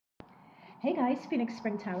Hey guys, Phoenix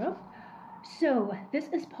Spring Tarot. So this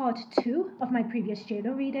is part 2 of my previous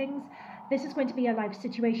JLO readings. This is going to be a life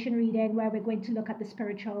situation reading where we're going to look at the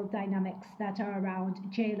spiritual dynamics that are around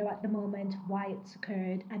JLO at the moment, why it's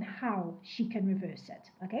occurred, and how she can reverse it,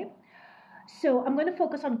 okay? So I'm going to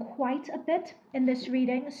focus on quite a bit in this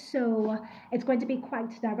reading, so it's going to be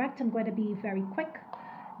quite direct. I'm going to be very quick.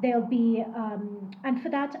 There'll be, and for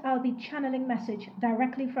that, I'll be channeling message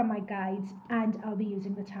directly from my guides, and I'll be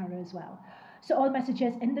using the tarot as well. So all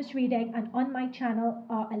messages in this reading and on my channel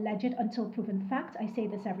are alleged until proven fact. I say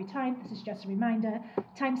this every time. This is just a reminder.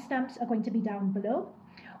 Timestamps are going to be down below.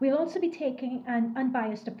 We'll also be taking an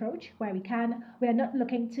unbiased approach where we can. We are not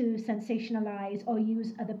looking to sensationalize or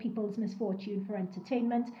use other people's misfortune for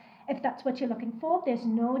entertainment. If that's what you're looking for, there's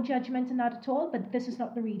no judgment in that at all, but this is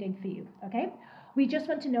not the reading for you, okay? We just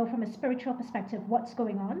want to know from a spiritual perspective what's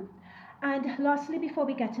going on. And lastly, before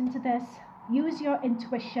we get into this, use your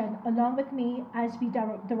intuition along with me as we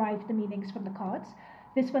derive the meanings from the cards.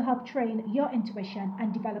 This will help train your intuition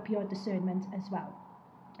and develop your discernment as well.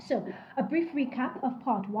 So, a brief recap of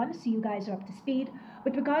part 1 so you guys are up to speed.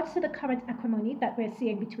 With regards to the current acrimony that we're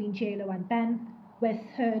seeing between JLO and Ben, with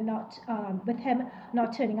him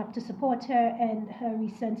not turning up to support her in her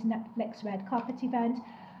recent Netflix red carpet event,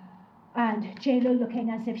 and JLO looking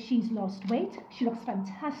as if she's lost weight. She looks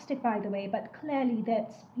fantastic, by the way, but clearly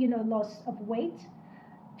that's, loss of weight.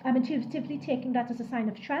 I'm intuitively taking that as a sign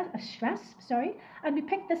of stress, and we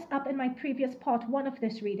picked this up in my previous part 1 of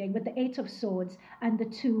this reading with the 8 of Swords and the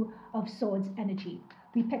 2 of Swords energy.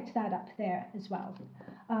 We picked that up there as well.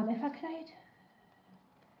 If I could,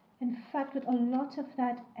 in fact, with a lot of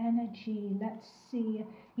that energy, let's see.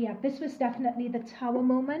 Yeah, this was definitely the Tower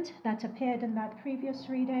moment that appeared in that previous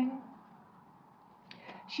reading.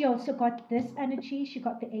 She also got this energy. She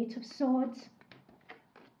got the 8 of Swords.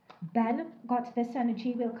 Ben got this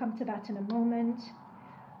energy. We'll come to that in a moment.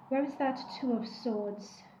 Where is that 2 of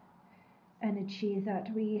Swords energy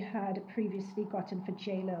that we had previously gotten for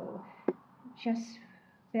JLO? Just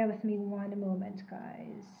bear with me one moment,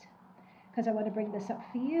 guys, because I want to bring this up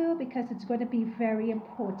for you because it's going to be very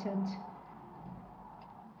important.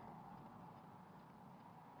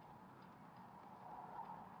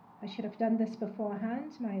 I should have done this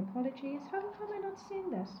beforehand. My apologies. How am I not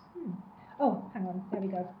seeing this? Oh, hang on. There we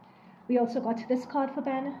go. We also got this card for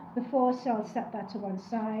Ben before, so I'll set that to one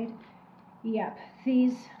side. Yep,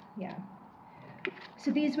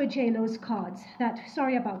 So these were JLO's cards.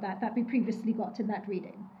 Sorry about that we previously got in that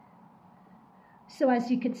reading. So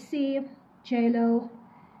as you can see, JLO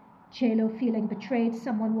feeling betrayed,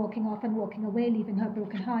 someone walking off and walking away, leaving her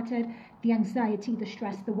brokenhearted, the anxiety, the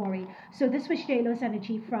stress, the worry. So this was JLO's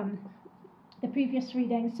energy from the previous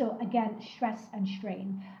reading. So again, stress and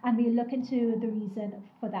strain. And we look into the reason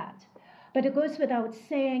for that. But it goes without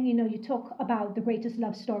saying, you talk about the greatest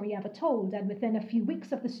love story ever told, and within a few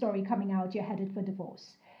weeks of the story coming out, you're headed for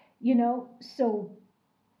divorce. So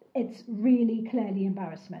it's really clearly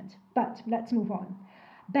embarrassment. But let's move on.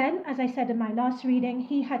 Ben, as I said in my last reading,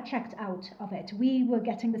 he had checked out of it. We were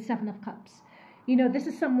getting the 7 of Cups. This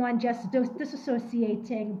is someone just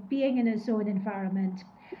disassociating, being in his own environment.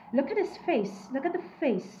 Look at his face. Look at the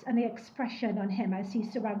face and the expression on him as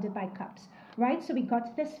he's surrounded by cups, right? So we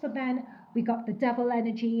got this for Ben. We got the Devil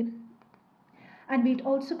energy. And we'd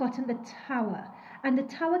also gotten the Tower. And the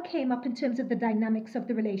Tower came up in terms of the dynamics of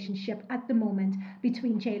the relationship at the moment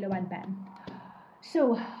between JLO and Ben.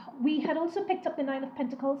 So we had also picked up the 9 of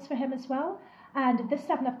Pentacles for him as well. And the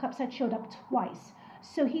 7 of Cups had showed up twice.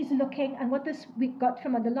 So he's looking, and what we got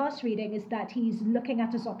from the last reading is that he's looking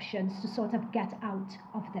at his options to sort of get out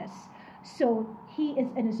of this. So he is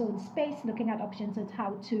in his own space, looking at options as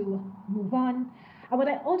how to move on. And what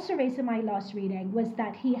I also raised in my last reading was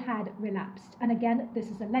that he had relapsed. And again, this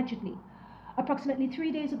is allegedly. Approximately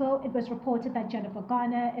 3 days ago, it was reported that Jennifer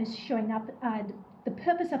Garner is showing up, and the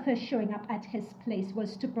purpose of her showing up at his place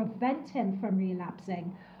was to prevent him from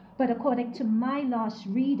relapsing. But according to my last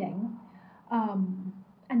reading,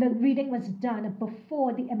 and the reading was done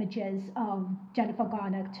before the images of Jennifer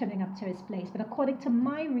Garner turning up to his place. But according to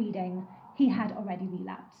my reading, he had already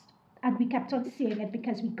relapsed. And we kept on seeing it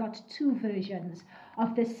because we got 2 versions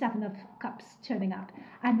of this 7 of Cups turning up.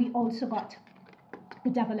 And we also got the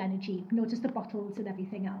Devil energy. Notice the bottles and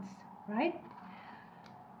everything else, right?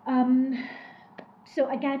 So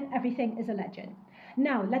again, everything is a legend.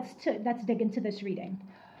 Now, let's dig into this reading.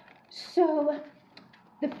 So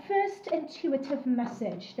the first intuitive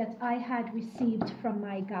message that I had received from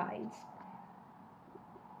my guides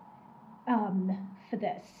for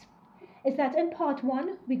this is that in part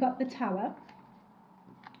 1, we got the Tower,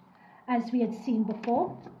 as we had seen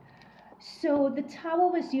before. So the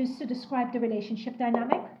Tower was used to describe the relationship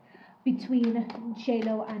dynamic between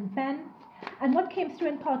JLO and Ben. And what came through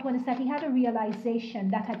in part one is that he had a realization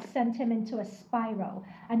that had sent him into a spiral.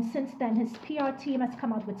 And since then, his PR team has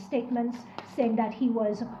come out with statements saying that he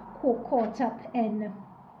was caught up in...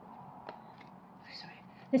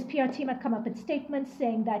 His PR team had come up with statements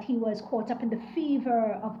saying that he was caught up in the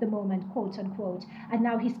fever of the moment, quote unquote, and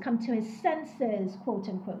now he's come to his senses, quote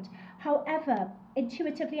unquote. However,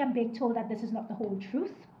 intuitively, I'm being told that this is not the whole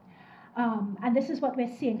truth. And this is what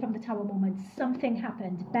we're seeing from the Tower moment. Something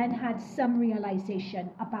happened. Ben had some realization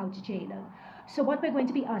about JLo. So what we're going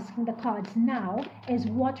to be asking the cards now is,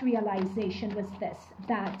 what realization was this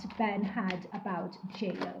that Ben had about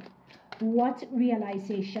JLo? What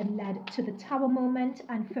realization led to the Tower moment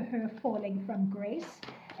and for her falling from grace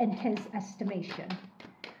in his estimation?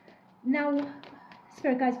 Now,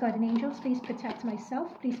 Spirit Guides, Guardian Angels, please protect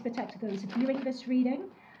myself. Please protect those viewing this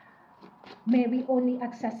reading. May we only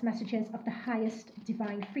access messages of the highest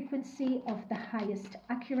divine frequency, of the highest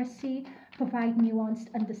accuracy, provide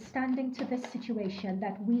nuanced understanding to this situation,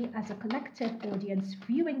 that we as a collective audience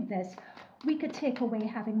viewing this, we could take away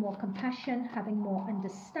having more compassion, having more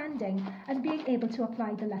understanding, and being able to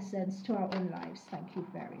apply the lessons to our own lives. Thank you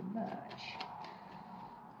very much.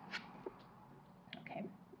 Okay.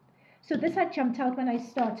 So this had jumped out when I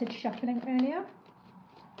started shuffling earlier.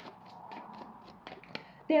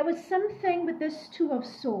 There was something with this Two of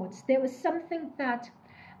Swords. There was something that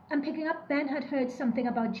I'm picking up. Ben had heard something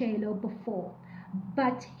about JLo before,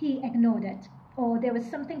 but he ignored it. Or there was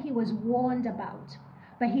something he was warned about,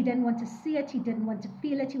 but he didn't want to see it. He didn't want to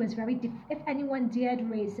feel it. He was very, if anyone dared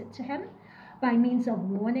raise it to him by means of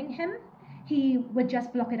warning him, he would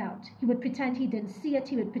just block it out. He would pretend he didn't see it.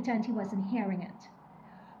 He would pretend he wasn't hearing it.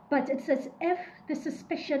 But it's as if the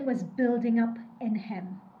suspicion was building up in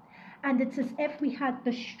him. And it's as if we had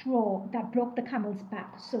the straw that broke the camel's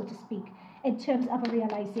back, so to speak, in terms of a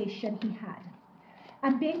realization he had.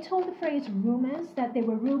 I'm being told the phrase rumors, that there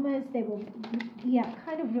were rumors,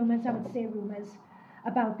 kind of rumors, I would say rumors,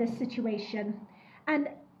 about this situation. And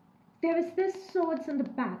there is this swords in the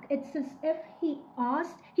back. It's as if he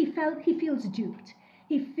feels duped.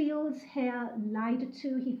 He feels here lied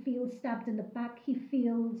to. He feels stabbed in the back. He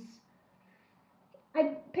feels...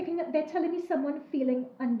 I'm picking up, they're telling me someone feeling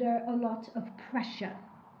under a lot of pressure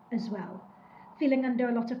as well. Feeling under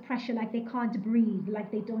a lot of pressure, like they can't breathe, like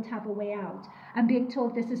they don't have a way out. I'm being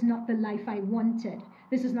told this is not the life I wanted.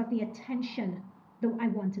 This is not the attention that I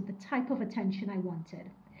wanted, the type of attention I wanted.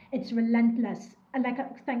 It's relentless.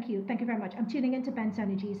 Thank you very much. I'm tuning into Ben's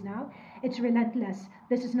energies now. It's relentless.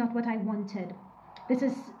 This is not what I wanted.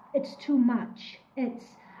 It's too much.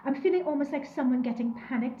 I'm feeling almost like someone getting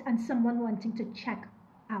panicked and someone wanting to check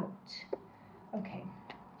out. Okay.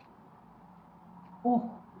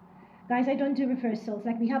 Oh, guys, I don't do reversals.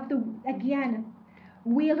 Like we have again,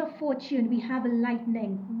 Wheel of Fortune, we have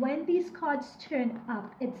lightning. When these cards turn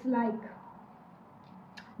up, it's like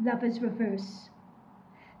Lovers reverse.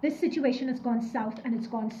 This situation has gone south and it's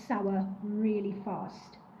gone sour really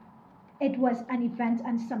fast. It was an event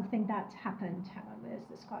and something that happened. Hang on, where's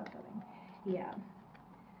this card going? Yeah.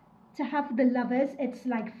 To have the Lovers, it's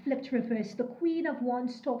like flipped reverse. The Queen of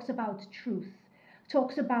Wands talks about truth.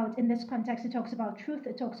 Talks about, in this context, it talks about truth.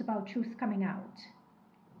 It talks about truth coming out.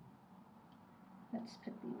 Let's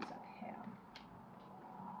put these up here.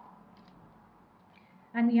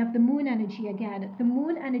 And we have the Moon energy again. The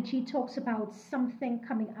Moon energy talks about something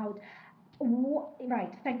coming out.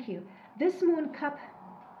 Right, thank you. This Moon cup,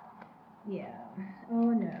 yeah.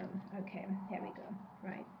 Oh no. Okay, here we go.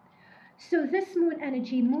 Right. So this Moon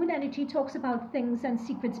energy talks about things and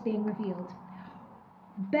secrets being revealed.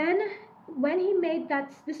 Ben, when he made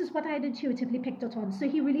that, this is what I had intuitively picked up on. So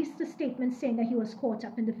he released a statement saying that he was caught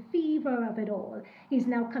up in the fever of it all. He's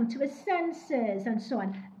now come to his senses and so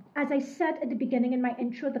on. As I said at the beginning in my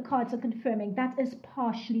intro, the cards are confirming that is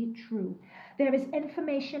partially true. There is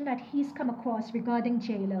information that he's come across regarding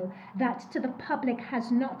JLo that to the public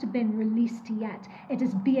has not been released yet. It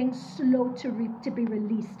is being slow to be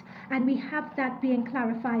released. And we have that being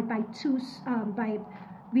clarified by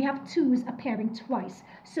we have twos appearing twice.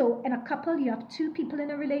 So in a couple, you have two people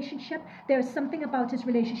in a relationship. There is something about his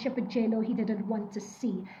relationship with JLo he didn't want to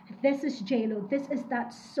see. This is JLo. This is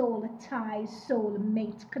that soul tie, soul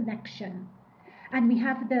mate connection. And we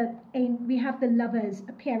have the Lovers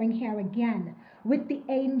appearing here again with the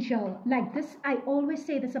angel. Like this, I always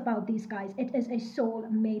say this about these guys. It is a soul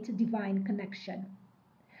mate divine connection.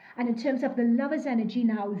 And in terms of the Lovers energy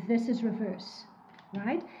now, this is reverse.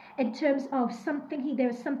 Right? In terms of there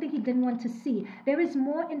is something he didn't want to see. There is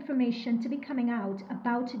more information to be coming out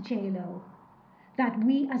about JLo that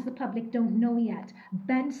we as the public don't know yet.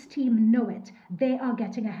 Ben's team know it. They are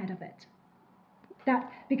getting ahead of it.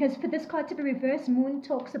 That because for this card to be reversed,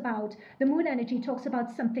 the moon energy talks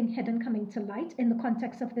about something hidden coming to light in the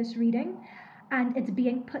context of this reading, and it's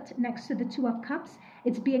being put next to the Two of Cups.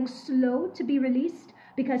 It's being slow to be released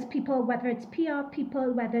because people, whether it's PR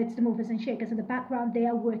people, whether it's the movers and shakers in the background, they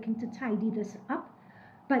are working to tidy this up.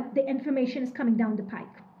 But the information is coming down the pike.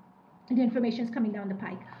 The information is coming down the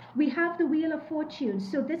pike. We have the Wheel of Fortune.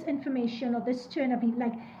 So this information, or this turn of,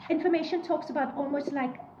 like, information talks about almost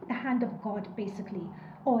like the hand of God, basically,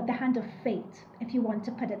 or the hand of fate, if you want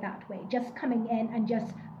to put it that way, just coming in and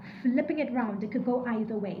just flipping it round. It could go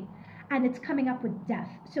either way. And it's coming up with death.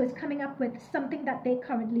 So it's coming up with something that they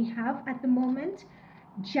currently have at the moment,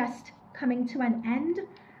 just coming to an end.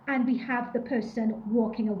 And we have the person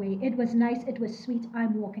walking away. It was nice, it was sweet,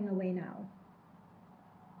 I'm walking away now.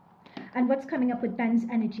 And what's coming up with Ben's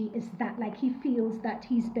energy is that, like, he feels that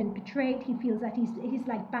he's been betrayed. He feels that he's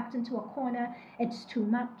like backed into a corner. It's too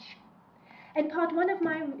much. And part one of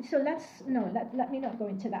my, so let me not go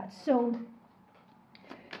into that. So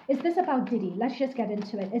is this about Diddy? Let's just get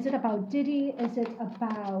into it. Is it about Diddy? Is it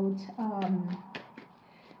about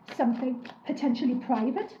something potentially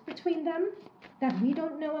private between them that we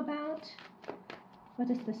don't know about? What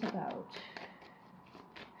is this about?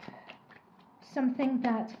 Something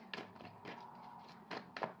that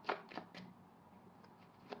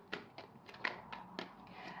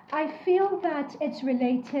I feel that it's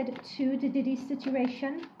related to the Diddy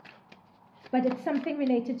situation, but it's something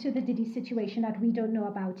related to the Diddy situation that we don't know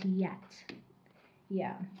about yet.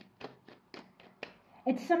 Yeah.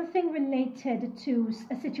 It's something related to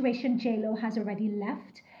a situation JLO has already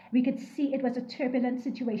left. We could see it was a turbulent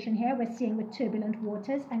situation here. We're seeing with turbulent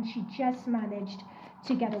waters, and she just managed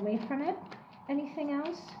to get away from it. Anything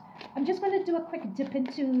else? I'm just going to do a quick dip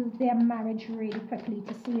into their marriage really quickly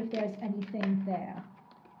to see if there's anything there.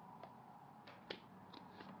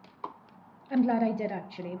 I'm glad I did,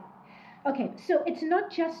 actually. Okay, so it's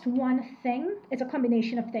not just one thing. It's a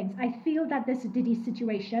combination of things. I feel that this Diddy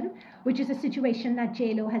situation, which is a situation that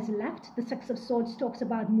JLO has left, the Six of Swords talks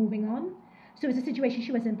about moving on. So it's a situation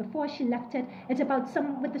she was in before, she left it. It's about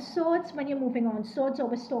with the swords, when you're moving on, swords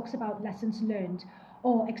always talks about lessons learned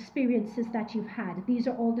or experiences that you've had. These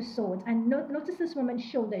are all the swords. And notice this woman's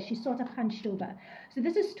shoulder, she's sort of hunched over. So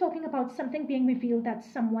this is talking about something being revealed that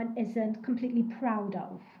someone isn't completely proud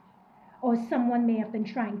of, or someone may have been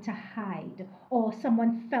trying to hide, or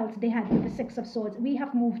someone felt they had with the Six of Swords. We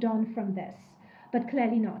have moved on from this, but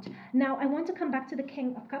clearly not. Now, I want to come back to the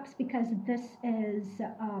King of Cups because this is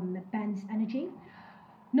Ben's energy.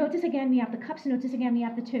 Notice again we have the cups, notice again we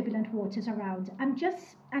have the turbulent waters around.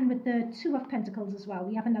 And with the Two of Pentacles as well,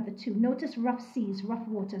 we have another two. Notice rough seas, rough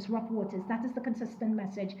waters, rough waters. That is the consistent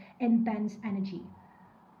message in Ben's energy.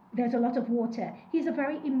 There's a lot of water. He's a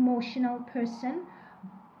very emotional person,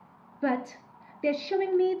 but they're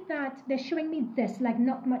showing me this, like,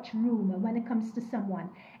 not much room when it comes to someone.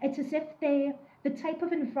 It's as if the type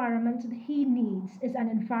of environment that he needs is an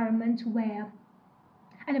environment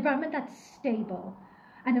that's stable,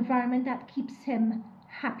 an environment that keeps him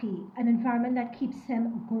happy, an environment that keeps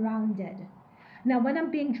him grounded. Now, when I'm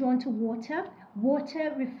being drawn to water,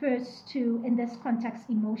 water refers to, in this context,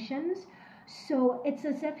 emotions. So it's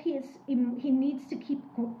as if he needs to keep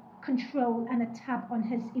control and a tab on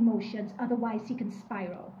his emotions, otherwise he can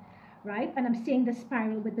spiral, right? And I'm seeing the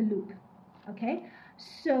spiral with the loop. Okay,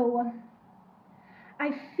 so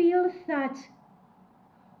I feel that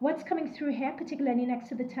what's coming through here, particularly next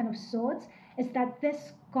to the Ten of Swords, is that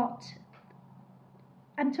this got,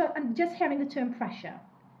 I'm just hearing the term pressure.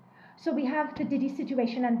 So we have the Diddy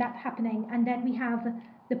situation and that happening, and then we have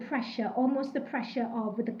the pressure, almost the pressure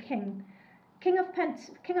of with the king. King of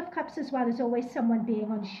Cups as well is always someone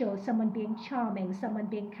being unsure, someone being charming, someone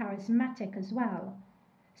being charismatic as well,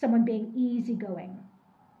 someone being easygoing.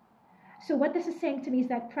 So what this is saying to me is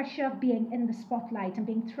that pressure of being in the spotlight and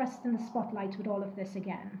being thrust in the spotlight with all of this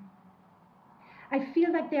again. I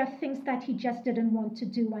feel like there are things that he just didn't want to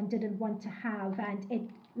do and didn't want to have, and it,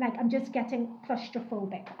 like, I'm just getting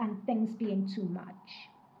claustrophobic and things being too much.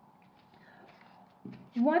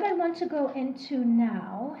 What I want to go into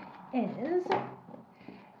now is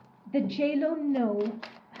the JLO no,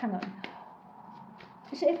 hang on.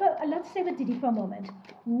 So let's stay with Diddy for a moment.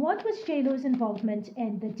 What was JLO's involvement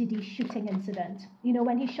in the Diddy shooting incident? You know,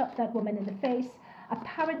 when he shot that woman in the face.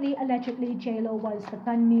 Apparently, allegedly, JLO was the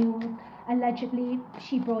gun mule. Allegedly,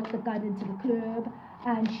 she brought the gun into the club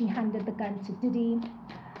and she handed the gun to Diddy.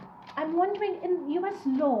 I'm wondering, in US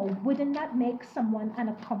law, wouldn't that make someone an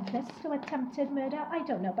accomplice to attempted murder? I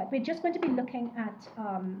don't know, but we're just going to be looking at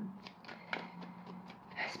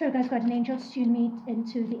Spirit guides, guardian angels, tune me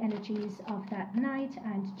into the energies of that night.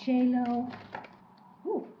 And JLO.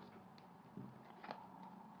 Ooh.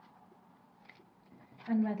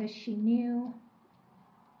 And whether she knew.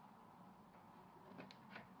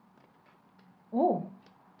 Oh.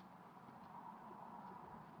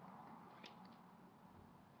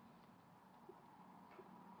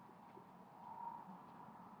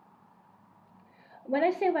 When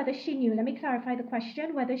I say whether she knew, let me clarify the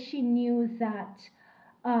question. Whether she knew that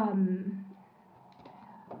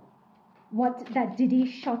that Diddy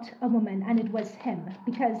shot a woman and it was him,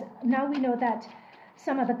 because now we know that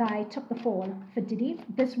some other guy took the fall for Diddy.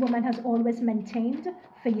 This woman has always maintained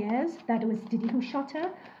for years that it was Diddy who shot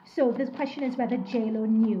her. So the question is whether JLo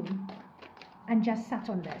knew and just sat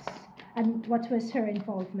on this, and what was her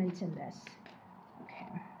involvement in this.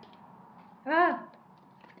 Okay.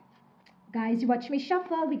 Guys, you watch me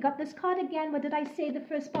shuffle. We got this card again. What did I say the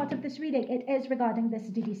first part of this reading? It is regarding this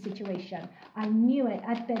Diddy situation. I knew it.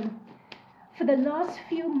 For the last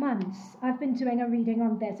few months, I've been doing a reading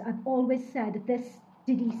on this. I've always said this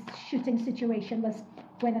Diddy shooting situation was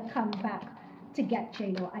going to come back to get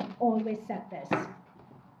JLo. I've always said this.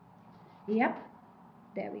 Yep.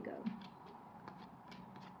 There we go.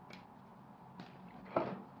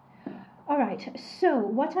 All right. So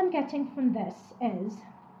what I'm getting from this is...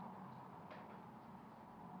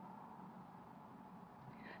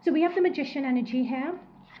 So we have the Magician energy here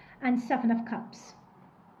and Seven of Cups.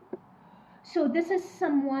 So this is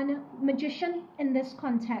someone, Magician in this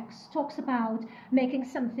context, talks about making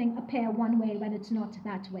something appear one way when it's not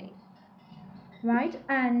that way. Right?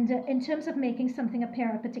 And in terms of making something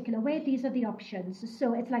appear a particular way, these are the options.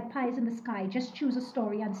 So it's like pies in the sky. Just choose a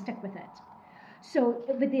story and stick with it. So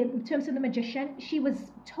in terms of the Magician, she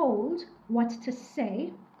was told what to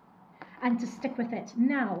say and to stick with it.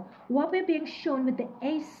 Now, what we're being shown with the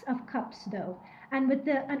Ace of Cups, though,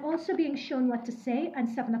 and also being shown what to say and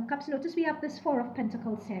Seven of Cups. Notice we have this Four of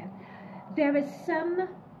Pentacles here. There is some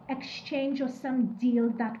exchange or some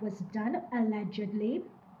deal that was done allegedly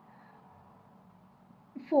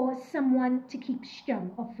for someone to keep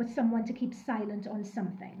stum or for someone to keep silent on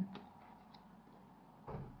something.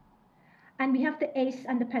 And we have the Ace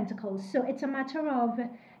and the Pentacles. So it's a matter of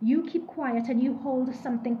you keep quiet and you hold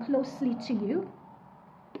something closely to you.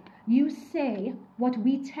 You say what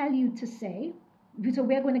we tell you to say. So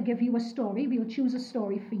we're going to give you a story. We'll choose a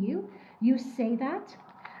story for you. You say that.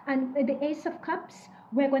 And the Ace of Cups,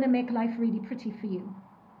 we're going to make life really pretty for you.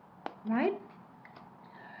 Right?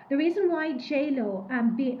 The reason why JLo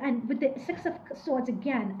and with the Six of Swords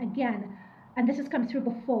again, and this has come through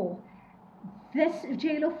before, this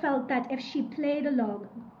JLo felt that if she played along,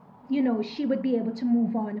 you know, she would be able to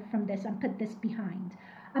move on from this and put this behind.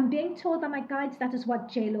 I'm being told by my guides that is what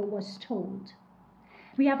JLo was told.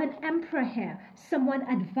 We have an Emperor here, someone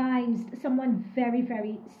advised, someone very,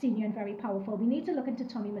 very senior and very powerful. We need to look into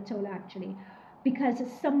Tommy Mottola actually, because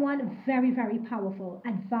someone very, very powerful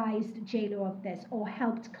advised JLo of this or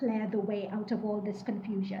helped clear the way out of all this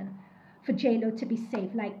confusion for JLo to be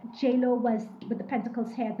safe. Like JLo was, with the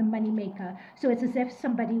Pentacles here, the money maker. So it's as if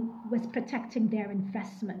somebody was protecting their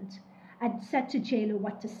investment and said to JLo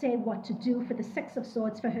what to say, what to do for the Six of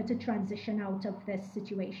Swords for her to transition out of this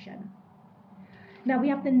situation. Now we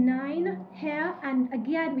have the Nine here, and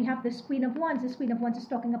again we have this Queen of Wands. This Queen of Wands is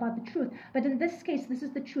talking about the truth. But in this case, this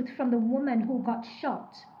is the truth from the woman who got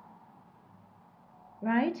shot.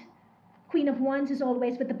 Right? Queen of Wands is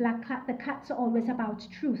always with the black cat. The cats are always about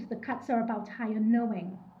truth. The cats are about higher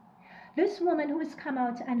knowing. This woman who has come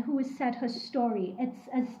out and who has said her story, it's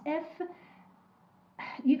as if,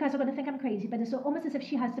 you guys are going to think I'm crazy, but it's almost as if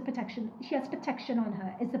she has the protection. She has protection on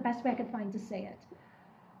her, is the best way I could find to say it.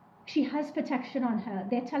 She has protection on her.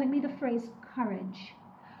 They're telling me the phrase courage.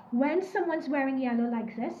 When someone's wearing yellow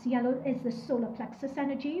like this, yellow is the solar plexus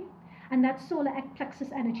energy. And that solar plexus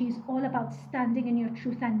energy is all about standing in your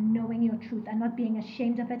truth and knowing your truth and not being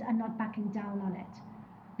ashamed of it and not backing down on it.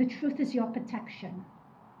 The truth is your protection.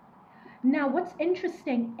 Now, what's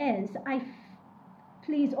interesting is,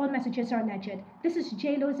 please, all messages are alleged. This is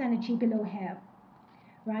JLo's energy below here,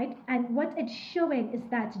 right? And what it's showing is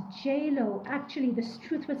that JLo, actually, this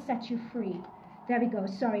truth will set you free. There we go.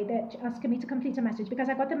 Sorry, they're asking me to complete a message because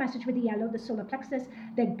I got the message with the yellow, the solar plexus.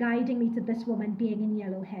 They're guiding me to this woman being in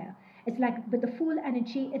yellow hair. It's like with the Fool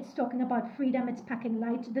energy, it's talking about freedom, it's packing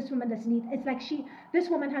light. This woman doesn't need, it's like this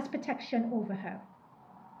woman has protection over her.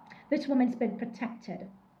 This woman's been protected.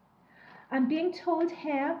 I'm being told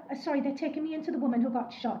here, sorry, they're taking me into the woman who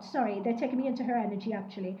got shot. Sorry, they're taking me into her energy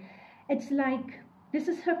actually. It's like, this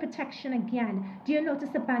is her protection again. Do you notice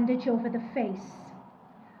the bandage over the face?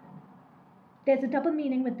 there's a double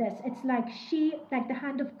meaning with this. It's like like the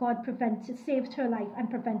hand of God saved her life and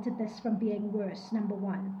prevented this from being worse, number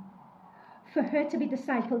one. For her to be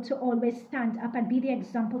discipled, to always stand up and be the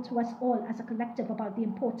example to us all as a collective about the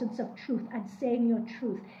importance of truth and saying your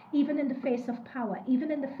truth, even in the face of power,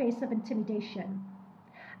 even in the face of intimidation.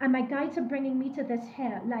 And my guides are bringing me to this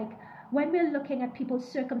here, like when we're looking at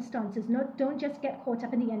people's circumstances, don't just get caught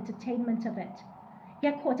up in the entertainment of it.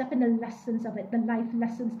 Get caught up in the lessons of it, the life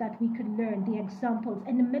lessons that we could learn, the examples.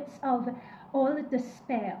 In the midst of all the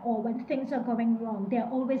despair or when things are going wrong, there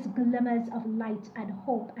are always glimmers of light and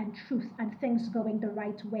hope and truth and things going the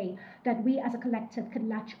right way that we as a collective can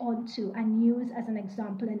latch onto and use as an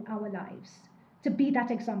example in our lives, to be that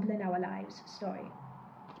example in our lives story.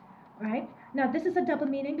 Right? Now, this is a double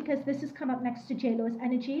meaning because this has come up next to JLo's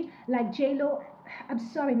energy. Like JLo, I'm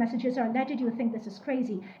sorry, messages are alleged, you think this is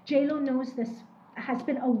crazy. JLo knows this, has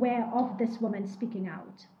been aware of this woman speaking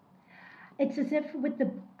out. It's as if with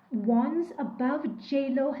the wands above,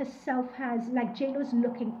 JLo herself has, like JLo's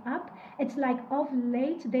looking up. It's like of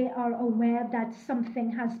late they are aware that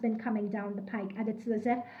something has been coming down the pike, and it's as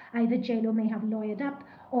if either JLo may have lawyered up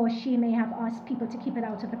or she may have asked people to keep it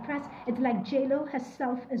out of the press. It's like JLo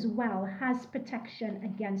herself as well has protection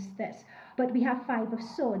against this. But we have Five of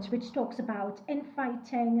Swords, which talks about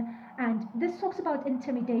infighting, and this talks about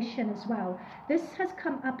intimidation as well. This has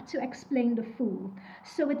come up to explain the Fool.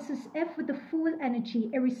 So it's as if with the Fool energy,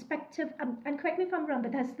 irrespective, and correct me if I'm wrong,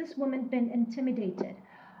 but has this woman been intimidated?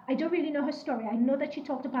 I don't really know her story. I know that she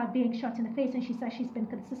talked about being shot in the face, and she says she's been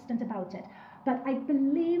consistent about it. But I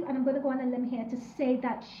believe, and I'm going to go on a limb here to say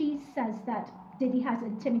that she says that Diddy has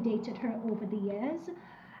intimidated her over the years.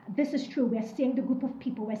 This is true. We're seeing the group of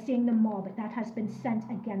people, we're seeing the mob that has been sent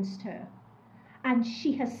against her. And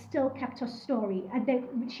she has still kept her story.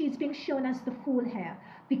 And she's being shown as the fool here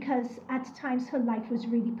because at times her life was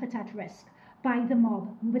really put at risk by the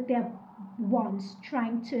mob with their wands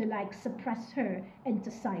trying to like suppress her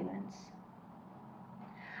into silence.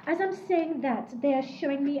 As I'm saying that, they are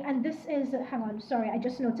showing me, and this is, hang on, sorry, I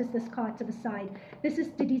just noticed this card to the side. This is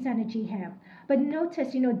Diddy's energy here. But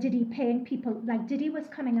notice, you know, Diddy paying people, like Diddy was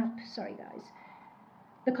coming up, sorry guys.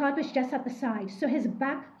 The card was just at the side. So his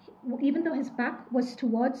back, even though his back was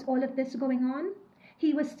towards all of this going on,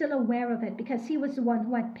 he was still aware of it because he was the one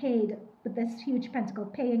who had paid with this huge pentacle,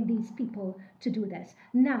 paying these people to do this.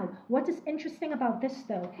 Now, what is interesting about this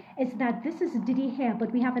though, is that this is Diddy here,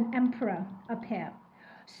 but we have an emperor up here.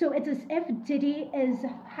 So it's as if Diddy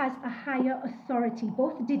has a higher authority.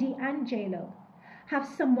 Both Diddy and JLo have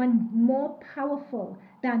someone more powerful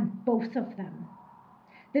than both of them.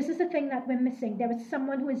 This is the thing that we're missing. There is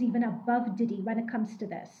someone who is even above Diddy when it comes to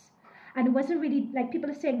this. And it wasn't really, like people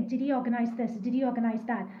are saying, Diddy organized this, Diddy organized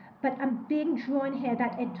that. But I'm being drawn here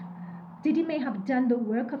that Diddy may have done the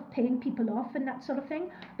work of paying people off and that sort of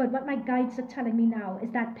thing. But what my guides are telling me now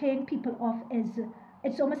is that paying people off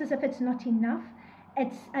it's almost as if it's not enough.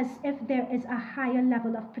 It's as if there is a higher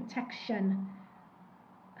level of protection.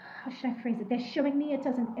 How should I phrase it? They're showing me it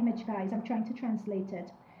as an image, guys. I'm trying to translate it.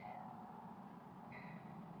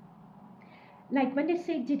 Like when they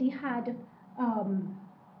say Diddy had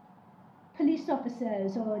police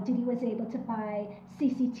officers, or Diddy was able to buy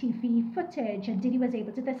CCTV footage, and Diddy was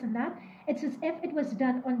able to this and that, it's as if it was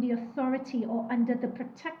done on the authority or under the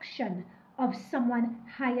protection of someone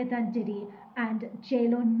higher than Diddy, and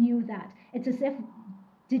JLo knew that. It's as if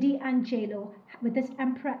Diddy and JLo, with this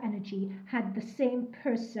emperor energy, had the same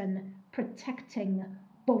person protecting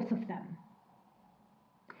both of them.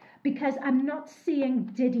 Because I'm not seeing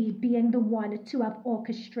Diddy being the one to have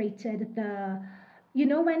orchestrated you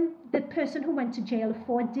know, when the person who went to jail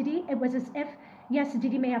for Diddy, it was as if, yes,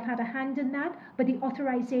 Diddy may have had a hand in that, but the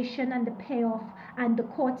authorization and the payoff and the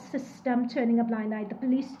court system turning a blind eye, the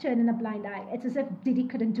police turning a blind eye, it's as if Diddy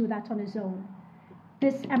couldn't do that on his own.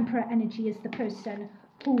 This emperor energy is the person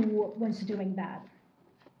who was doing that.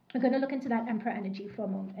 We're going to look into that emperor energy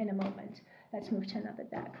in a moment. Let's move to another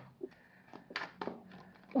deck.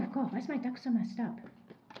 Oh God, why's my deck so messed up?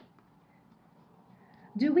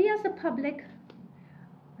 Do we as the public,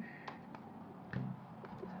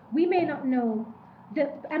 we may not know,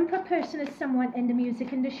 the emperor person is someone in the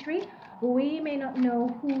music industry, we may not know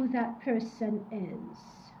who that person is.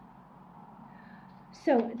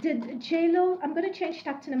 So did JLo, I'm going to change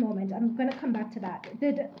tact in a moment, I'm going to come back to that.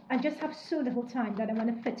 I just have so little time that I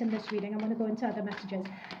want to fit in this reading, I want to go into other messages.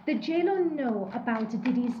 Did JLo know about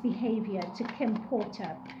Diddy's behavior to Kim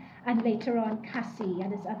Porter and later on Cassie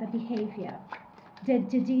and his other behavior? Did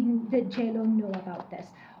JLo know about this?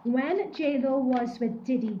 When JLo was with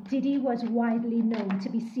Diddy, Diddy was widely known to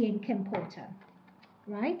be seeing Kim Porter,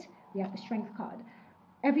 right? We have the Strength card.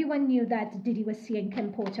 everyone knew that Diddy was seeing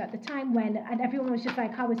Kim Porter at the time and everyone was just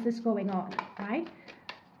like, how is this going on, right?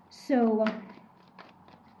 So,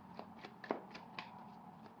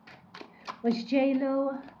 was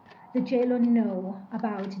JLo, did JLo know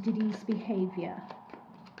about Diddy's behavior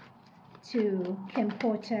to Kim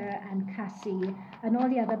Porter and Cassie and all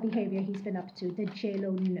the other behavior he's been up to? Did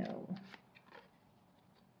JLo know?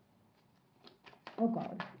 Oh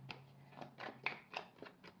God.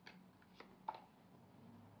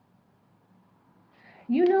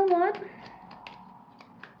 You know what?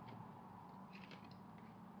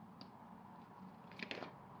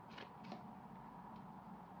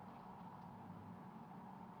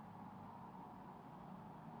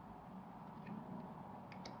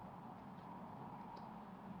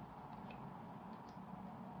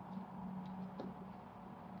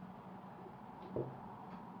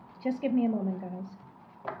 Just give me a moment, guys.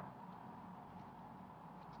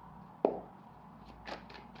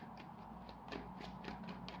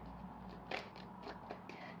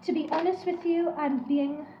 To be honest with you, I'm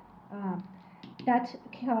being, that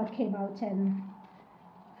card came out in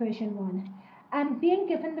version 1. I'm being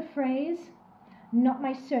given the phrase, not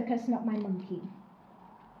my circus, not my monkey.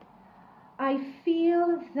 I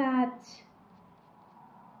feel that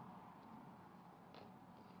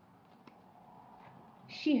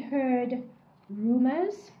she heard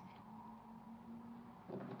rumors,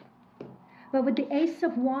 but with the Ace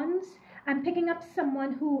of Wands, I'm picking up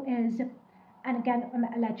someone who is, and again,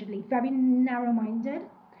 allegedly, very narrow-minded.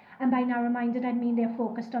 And by narrow-minded, I mean they're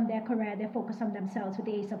focused on their career, they're focused on themselves with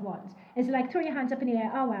the Ace of Wands. It's like, throw your hands up in the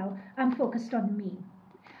air, oh well, I'm focused on me.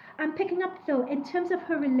 I'm picking up, though, in terms of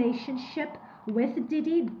her relationship with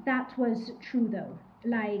Diddy, that was true, though.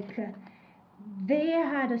 Like, they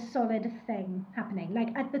had a solid thing happening.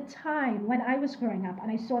 Like, at the time when I was growing up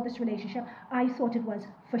and I saw this relationship, I thought it was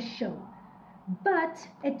for show. But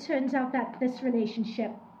it turns out that this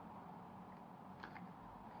relationship...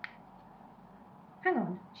 Hang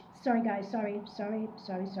on. Sorry, guys. Sorry.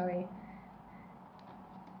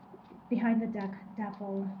 Behind the deck,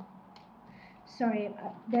 devil. Sorry,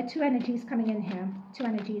 there are two energies coming in here. Two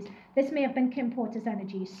energies. This may have been Kim Porter's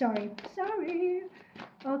energy. Sorry.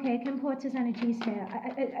 Okay, Kim Porter's energies here.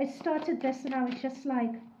 I started this and I was just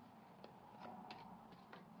like...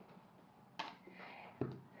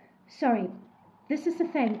 Sorry. This is the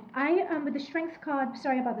thing. I am with the Strength card.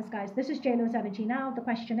 Sorry about this, guys. This is JLo's energy now. The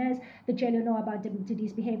question is, did JLo know about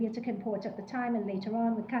Diddy's behavior to Kim Porter at the time and later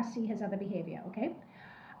on with Cassie, his other behavior, okay?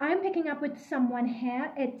 I'm picking up with someone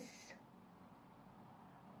here. It's...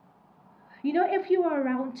 You know, if you are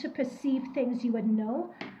around to perceive things, you would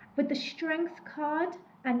know. With the Strength card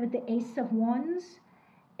and with the Ace of Wands,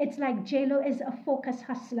 it's like JLo is a focused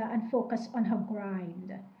hustler and focused on her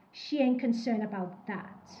grind. She ain't concerned about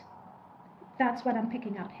that. That's what I'm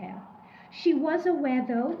picking up here. She was aware,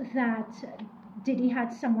 though, that Diddy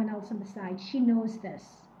had someone else on the side. She knows this.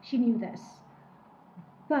 She knew this.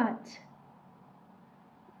 But...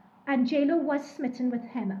 And JLo was smitten with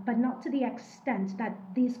him, but not to the extent that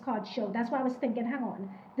these cards show. That's why I was thinking, hang on,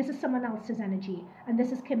 this is someone else's energy, and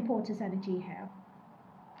this is Kim Porter's energy here.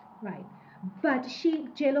 Right. But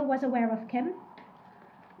JLo was aware of Kim.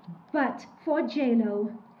 But for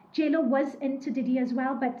JLo was into Diddy as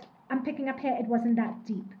well, but I'm picking up here, it wasn't that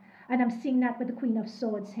deep. And I'm seeing that with the Queen of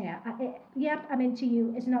Swords here. Yep, I'm into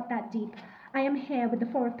you. It's not that deep. I am here with the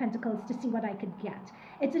Four of Pentacles to see what I could get.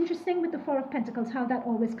 It's interesting with the Four of Pentacles how that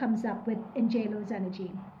always comes up in JLo's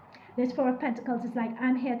energy. This Four of Pentacles is like,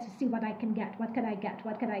 I'm here to see what I can get. What could I get?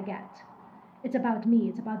 What could I get? It's about me.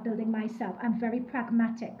 It's about building myself. I'm very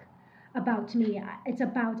pragmatic about me. It's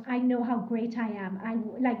about, I know how great I am.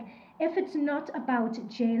 If it's not about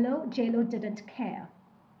JLo didn't care.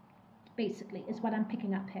 Basically, is what I'm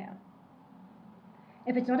picking up here.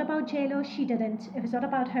 If it's not about JLo, she didn't. If it's not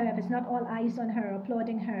about her, if it's not all eyes on her,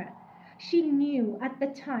 applauding her, she knew at the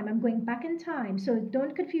time. I'm going back in time, so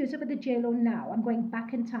don't confuse her with the JLo now. I'm going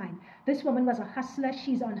back in time. This woman was a hustler.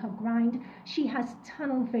 She's on her grind. She has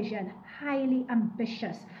tunnel vision, highly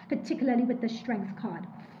ambitious, particularly with the Strength card.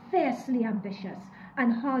 Fiercely ambitious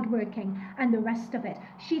and hardworking and the rest of it.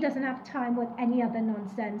 She doesn't have time with any other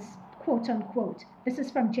nonsense, quote unquote. This is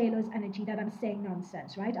from JLo's energy that I'm saying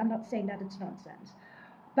nonsense, right? I'm not saying that it's nonsense.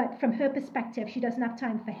 But from her perspective, she doesn't have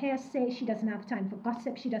time for hearsay. She doesn't have time for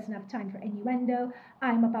gossip. She doesn't have time for innuendo.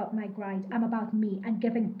 I'm about my grind. I'm about me and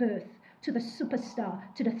giving birth to the superstar,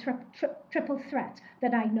 to the triple threat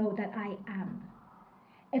that I know that I am.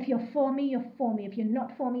 If you're for me, you're for me. If you're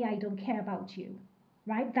not for me, I don't care about you.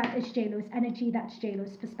 Right? That is JLo's energy. That's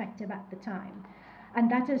JLo's perspective at the time. And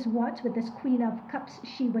that is what, with this Queen of Cups,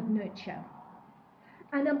 she would nurture.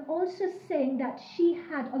 And I'm also saying that she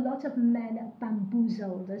had a lot of men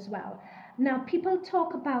bamboozled as well. Now, people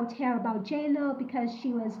talk about here about JLo because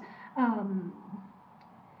she was,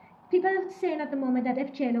 people are saying at the moment that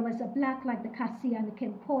if JLo was a black like the Cassie and the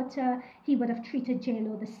Kim Porter, he would have treated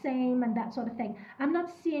JLo the same and that sort of thing. I'm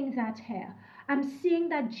not seeing that here. I'm seeing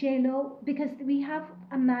that JLo, because we have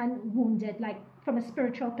a man wounded, like from a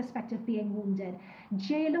spiritual perspective being wounded.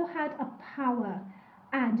 JLo had a power,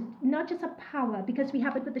 and not just a power, because we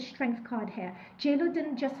have it with the strength card here. JLo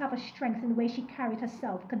didn't just have a strength in the way she carried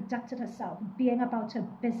herself, conducted herself, being about her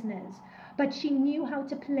business, but she knew how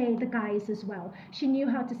to play the guys as well. She knew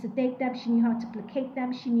how to sedate them, she knew how to placate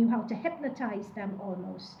them, she knew how to hypnotize them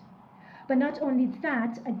almost. But not only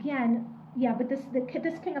that, again, yeah, but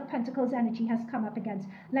this King of Pentacles energy has come up against,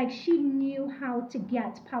 like she knew how to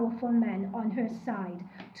get powerful men on her side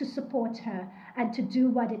to support her and to do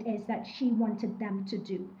what it is that she wanted them to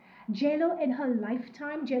do. JLo in her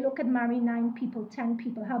lifetime, JLo could marry 9 people, 10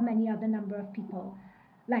 people, how many other number of people.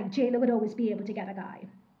 Like JLo would always be able to get a guy.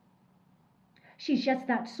 She's just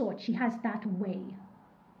that sort. She has that way.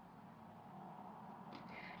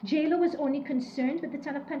 JLo was only concerned with the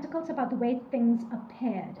Ten of Pentacles about the way things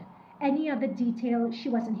appeared. Any other detail, she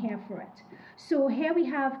wasn't here for it. So here we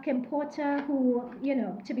have Kim Porter, who, you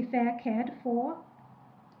know, to be fair, cared for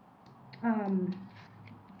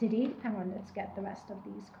Diddy. Hang on, let's get the rest of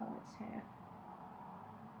these cards here.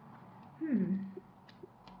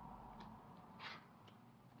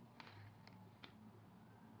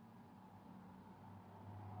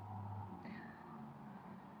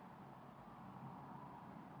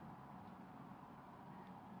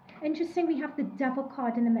 Interesting, we have the Devil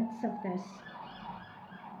card in the midst of this.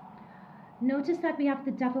 Notice that we have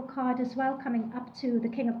the Devil card as well coming up to the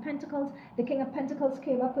King of Pentacles. The King of Pentacles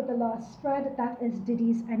came up with the last spread. That is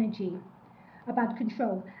Diddy's energy about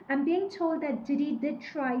control. I'm being told that Diddy did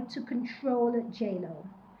try to control JLo,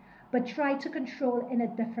 but tried to control in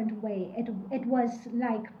a different way. It was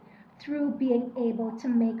like through being able to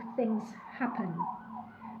make things happen.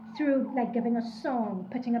 Through like giving a song,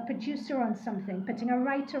 putting a producer on something, putting a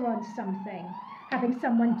writer on something, having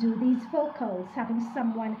someone do these vocals, having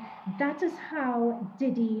someone. That is how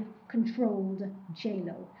Diddy controlled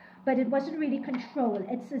JLo. But it wasn't really control.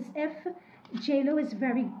 It's as if JLo is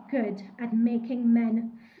very good at making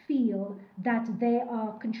men feel that they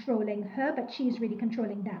are controlling her, but she's really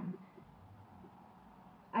controlling them.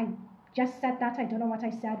 I just said that. I don't know what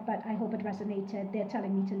I said, but I hope it resonated. They're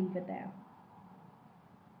telling me to leave it there.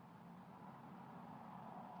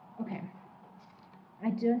 Okay.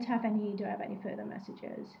 Do I have any further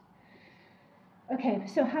messages? Okay,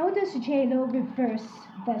 so how does JLo reverse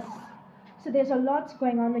this? So there's a lot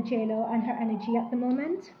going on with JLo and her energy at the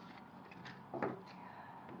moment.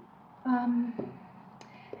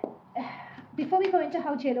 Before we go into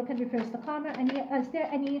how JLo can reverse the karma, is there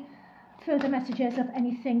any further messages of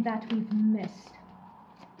anything that we've missed?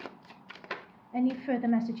 Any further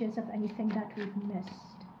messages of anything that we've missed?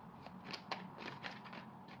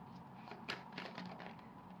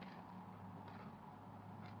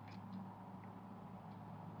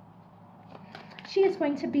 She is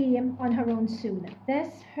going to be on her own soon. This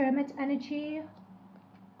Hermit energy.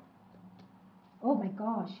 Oh my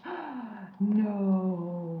gosh.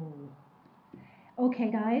 No.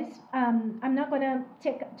 Okay, guys. I'm not going to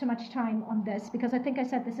take too much time on this because I think I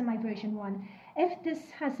said this in my version 1. If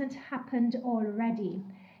this hasn't happened already,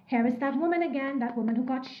 here is that woman again, that woman who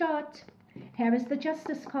got shot. Here is the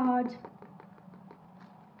Justice card.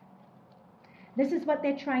 This is what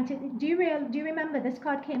they're trying to do. You remember this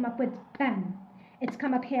card came up with Ben? It's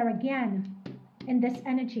come up here again in this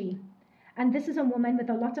energy. And this is a woman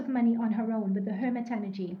with a lot of money on her own with the Hermit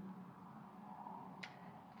energy.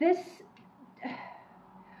 This,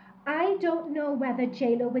 I don't know whether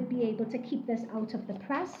JLo would be able to keep this out of the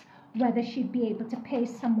press, whether she'd be able to pay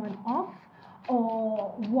someone off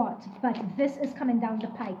or what. But this is coming down the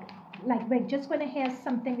pike. Like we're just going to hear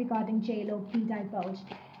something regarding JLo be divulged.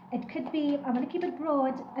 It could be, I'm going to keep it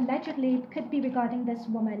broad, allegedly, it could be regarding this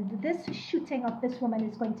woman. This shooting of this woman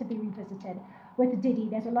is going to be revisited with Diddy.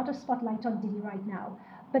 There's a lot of spotlight on Diddy right now.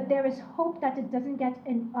 But there is hope that it doesn't get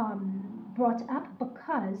brought up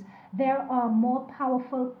because there are more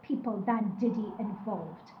powerful people than Diddy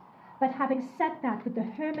involved. But having said that, with the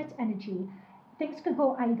Hermit energy, things could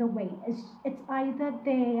go either way. It's either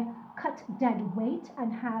they cut dead weight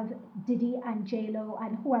and have Diddy and JLo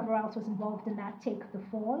and whoever else was involved in that take the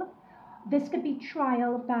fall. This could be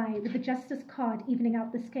trial by, with the Justice card, evening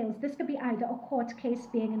out the scales. This could be either a court case,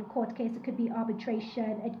 being in a court case. It could be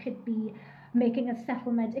arbitration. It could be making a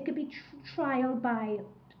settlement. It could be trial by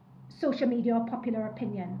social media or popular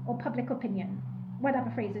opinion or public opinion. whatever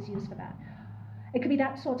phrase is used for that. It could be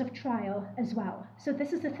that sort of trial as well. So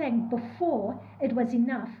this is the thing. Before, it was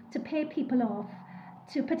enough to pay people off,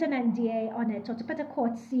 to put an NDA on it, or to put a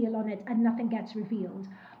court seal on it, and nothing gets revealed.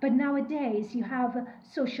 But nowadays, you have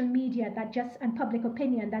social media that just, and public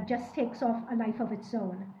opinion that just takes off a life of its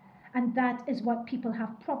own. And that is what people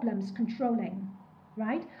have problems controlling,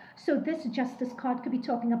 right? So this Justice card could be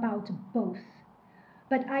talking about both.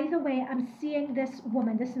 But either way, I'm seeing this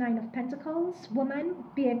woman, this Nine of Pentacles woman,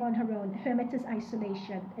 being on her own. Hermit is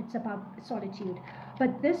isolation. It's about solitude.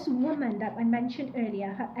 But this woman that I mentioned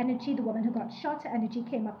earlier, her energy, the woman who got shot, her energy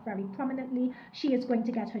came up very prominently. She is going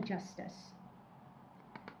to get her justice.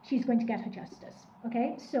 She's going to get her justice.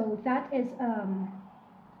 Okay? So that is,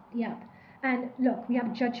 yeah. And look, we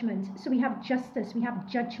have judgment. So we have justice. We have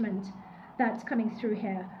judgment that's coming through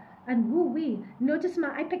here. And woo-wee, notice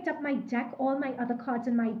I picked up my deck. All my other cards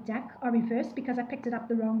in my deck are reversed because I picked it up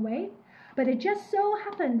the wrong way. But it just so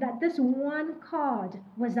happened that this one card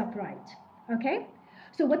was upright. Okay?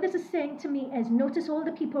 So what this is saying to me is, notice all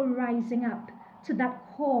the people rising up to that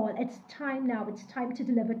call. It's time now. It's time to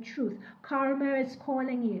deliver truth. Karma is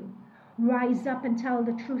calling you. Rise up and tell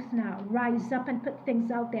the truth now. Rise up and put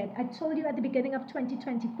things out there. I told you at the beginning of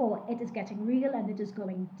 2024, it is getting real and it is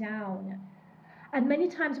going down. And many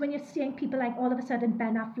times when you're seeing people like all of a sudden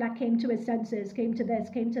Ben Affleck came to his senses, came to this,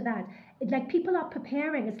 came to that, it's like people are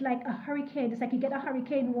preparing. It's like a hurricane. It's like you get a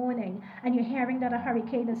hurricane warning and you're hearing that a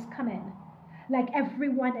hurricane is coming. Like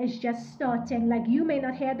everyone is just starting. Like you may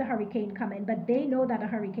not hear the hurricane coming, but they know that a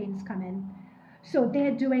hurricane's coming. So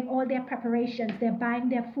they're doing all their preparations. They're buying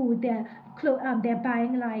their food. They're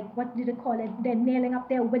buying, like, what do they call it? They're nailing up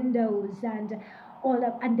their windows and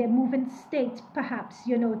and they're moving state, perhaps,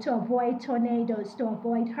 you know, to avoid tornadoes, to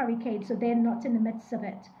avoid hurricanes, so they're not in the midst of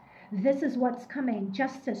it. This is what's coming.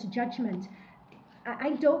 Justice, judgment.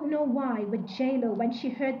 I don't know why with JLO, when she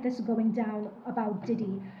heard this going down about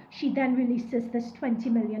Diddy, she then releases this $20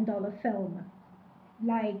 million film.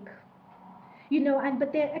 Like, you know,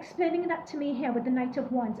 but they're explaining that to me here with the Knight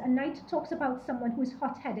of Wands. A knight talks about someone who's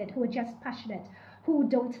hot-headed, who are just passionate, who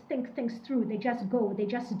don't think things through. They just go, they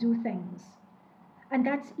just do things. And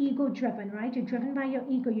that's ego-driven, right? You're driven by your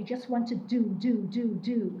ego. You just want to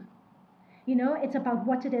do. You know, it's about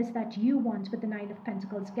what it is that you want with the Nine of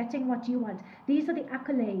Pentacles, getting what you want. These are the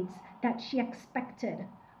accolades that she expected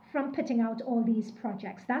from putting out all these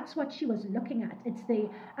projects. That's what she was looking at. It's the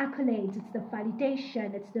accolades, it's the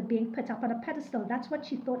validation, it's the being put up on a pedestal. That's what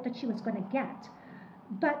she thought that she was going to get.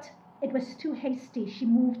 But it was too hasty. She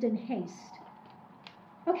moved in haste.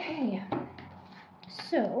 Okay.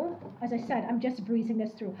 So, as I said, I'm just breezing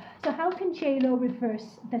this through. So how can JLO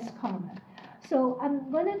reverse this karma? So I'm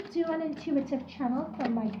going to do an intuitive channel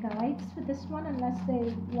from my guides for this one, unless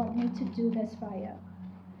they want me to do this via...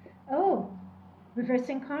 Oh,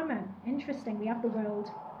 reversing karma. Interesting. We have the world.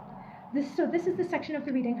 So this is the section of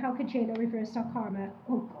the reading. How could JLO reverse our karma?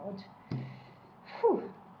 Oh, God. Whew.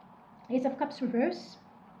 Ace of Cups reverse.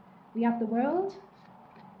 We have the world.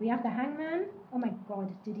 We have the Hangman. Oh my God,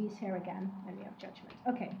 Diddy's here again. And we have Judgment.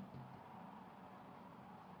 Okay.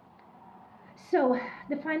 So,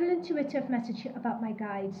 the final intuitive message about my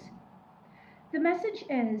guides. The message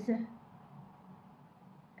is,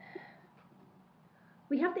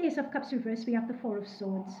 we have the Ace of Cups reversed. We have the Four of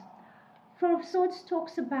Swords. Four of Swords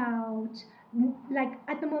talks about, like,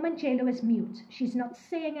 at the moment, JLO is mute. She's not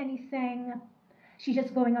saying anything. She's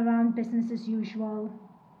just going around business as usual,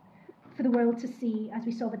 for the world to see, as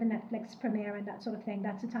we saw with the Netflix premiere and that sort of thing.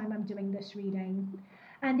 That's the time I'm doing this reading.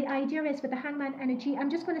 And the idea is, with the Hangman energy,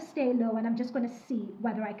 I'm just going to stay low and I'm just going to see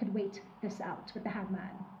whether I could wait this out with the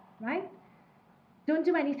Hangman, right? Don't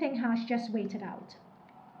do anything harsh, just wait it out.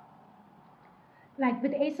 Like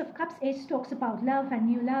with the Ace of Cups, Ace talks about love and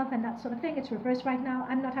new love and that sort of thing. It's reversed right now.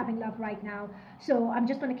 I'm not having love right now, so I'm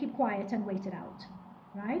just going to keep quiet and wait it out,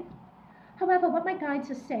 right? However, what my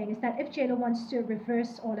guides are saying is that if JLO wants to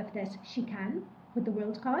reverse all of this, she can, with the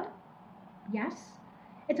World card. Yes.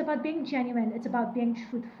 It's about being genuine. It's about being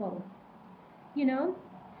truthful. You know?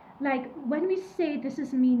 Like, when we say this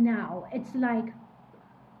is me now, it's like,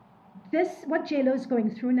 this, what JLO is going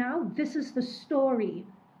through now, this is the story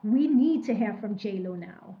we need to hear from JLO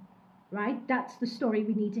now. Right? That's the story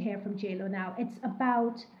we need to hear from JLO now. It's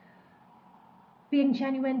about being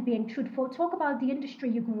genuine, being truthful. Talk about the industry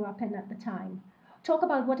you grew up in at the time. Talk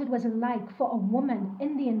about what it was like for a woman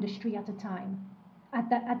in the industry at the time, at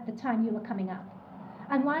the time you were coming up.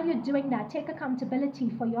 And while you're doing that, take accountability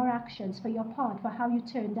for your actions, for your part, for how you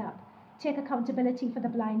turned up. Take accountability for the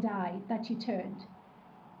blind eye that you turned.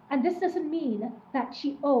 And this doesn't mean that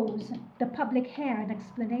she owes the public here an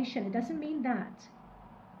explanation. It doesn't mean that.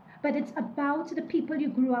 but it's about the people you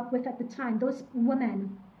grew up with at the time, those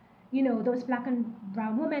women, you know, those black and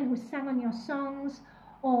brown women who sang on your songs,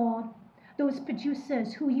 or those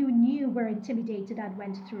producers who you knew were intimidated and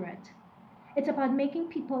went through it. It's about making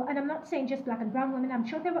people, and I'm not saying just black and brown women, I'm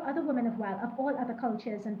sure there were other women as well, of all other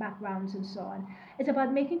cultures and backgrounds and so on. It's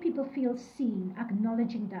about making people feel seen,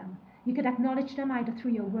 acknowledging them. You could acknowledge them either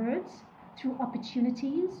through your words, through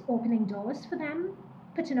opportunities, opening doors for them,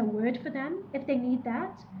 putting a word for them if they need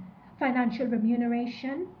that, financial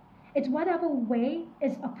remuneration. It's whatever way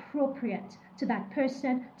is appropriate to that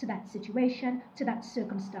person, to that situation, to that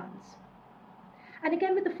circumstance. And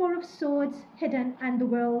again, with the Four of Swords hidden and the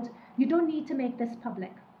World, you don't need to make this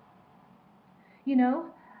public. You know,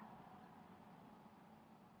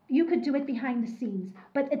 you could do it behind the scenes,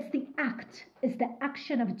 but it's the act, it's the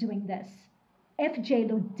action of doing this. If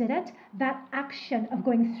JLo did it, that action of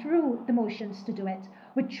going through the motions to do it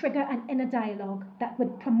would trigger an inner dialogue that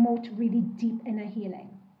would promote really deep inner healing.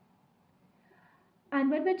 And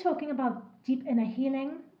when we're talking about deep inner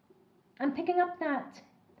healing, I'm picking up that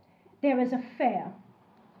there is a fear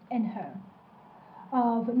in her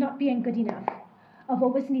of not being good enough, of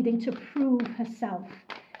always needing to prove herself,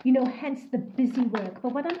 you know, hence the busy work.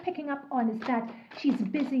 But what I'm picking up on is that she's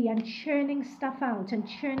busy and churning stuff out and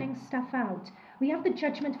churning stuff out. We have the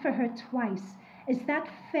judgment for her twice. Is that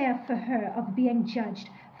fear for her of being judged,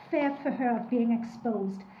 fear for her of being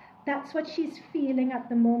exposed? That's what she's feeling at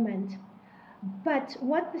the moment. But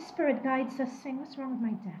what the spirit guides us saying, what's wrong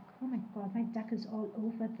with my deck? Oh my God, my deck is all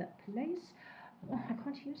over the place. Oh, I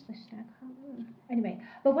can't use this deck. Anyway,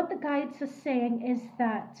 but what the guides are saying is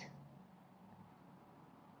that,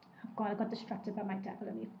 oh God, I got distracted by my deck.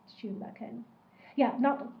 Let me tune back in. Yeah,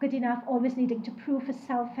 not good enough, always needing to prove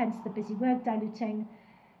herself, hence the busy work, diluting.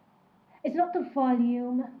 It's not the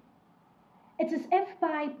volume. It's as if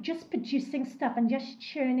by just producing stuff and just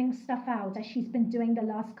churning stuff out, as she's been doing the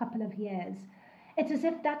last couple of years, it's as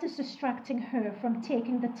if that is distracting her from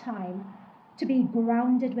taking the time to be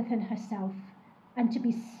grounded within herself and to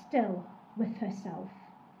be still with herself.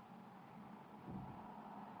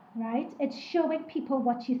 Right? It's showing people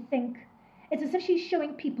what you think. It's as if she's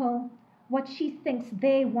showing people what she thinks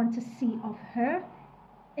they want to see of her,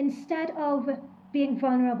 instead of being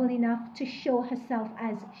vulnerable enough to show herself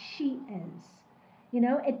as she is. You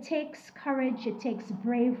know, it takes courage, it takes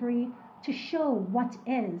bravery to show what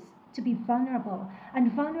is, to be vulnerable.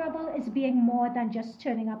 And vulnerable is being more than just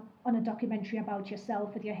turning up on a documentary about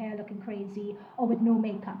yourself with your hair looking crazy or with no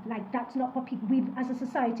makeup. Like, that's not what people, as a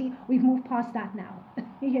society, we've moved past that now.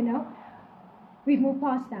 You know, we've moved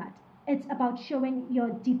past that. It's about showing your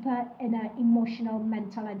deeper inner emotional,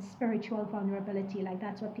 mental, and spiritual vulnerability. Like,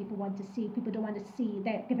 that's what people want to see. People don't want to see.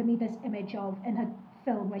 They're giving me this image of, in her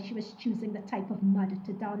film, where she was choosing the type of mud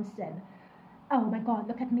to dance in. Oh my God,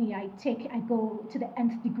 look at me. I go to the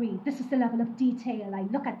nth degree. This is the level of detail I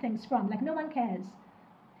look at things from. Like, no one cares.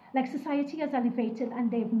 Like, society has elevated and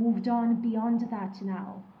they've moved on beyond that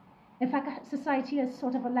now. In fact, society is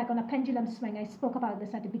sort of like on a pendulum swing. I spoke about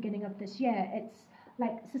this at the beginning of this year. It's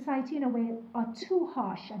like society in a way are too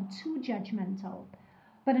harsh and too judgmental.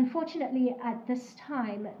 But unfortunately at this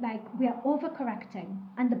time, like, we are overcorrecting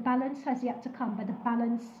and the balance has yet to come, but the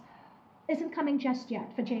balance isn't coming just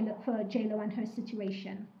yet for JLo and her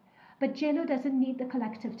situation. But JLo doesn't need the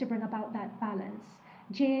collective to bring about that balance.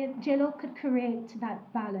 JLo could create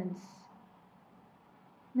that balance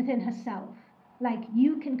within herself. Like,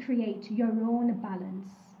 you can create your own balance.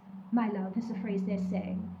 My love is the phrase they're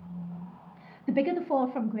saying. The bigger the fall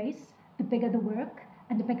from grace, the bigger the work,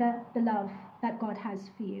 and the bigger the love that God has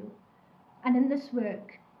for you. And in this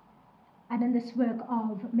work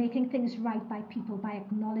of making things right by people, by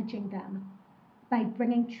acknowledging them, by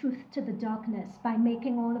bringing truth to the darkness, by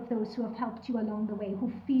making all of those who have helped you along the way,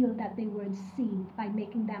 who feel that they weren't seen, by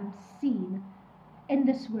making them seen, in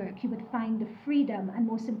this work you would find the freedom and,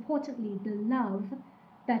 most importantly, the love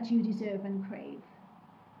that you deserve and crave.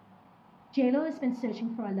 JLo has been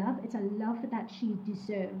searching for a love. It's a love that she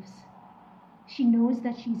deserves. She knows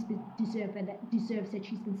that she's deserves it.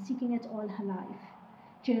 She's been seeking it all her life.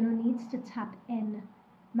 JLo needs to tap in,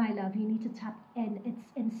 my love. You need to tap in. It's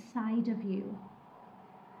inside of you.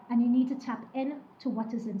 And you need to tap in to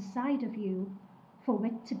what is inside of you for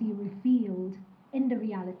it to be revealed in the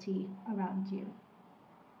reality around you.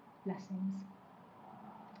 Blessings.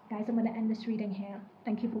 Guys, I'm going to end this reading here.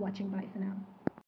 Thank you for watching. Bye for now.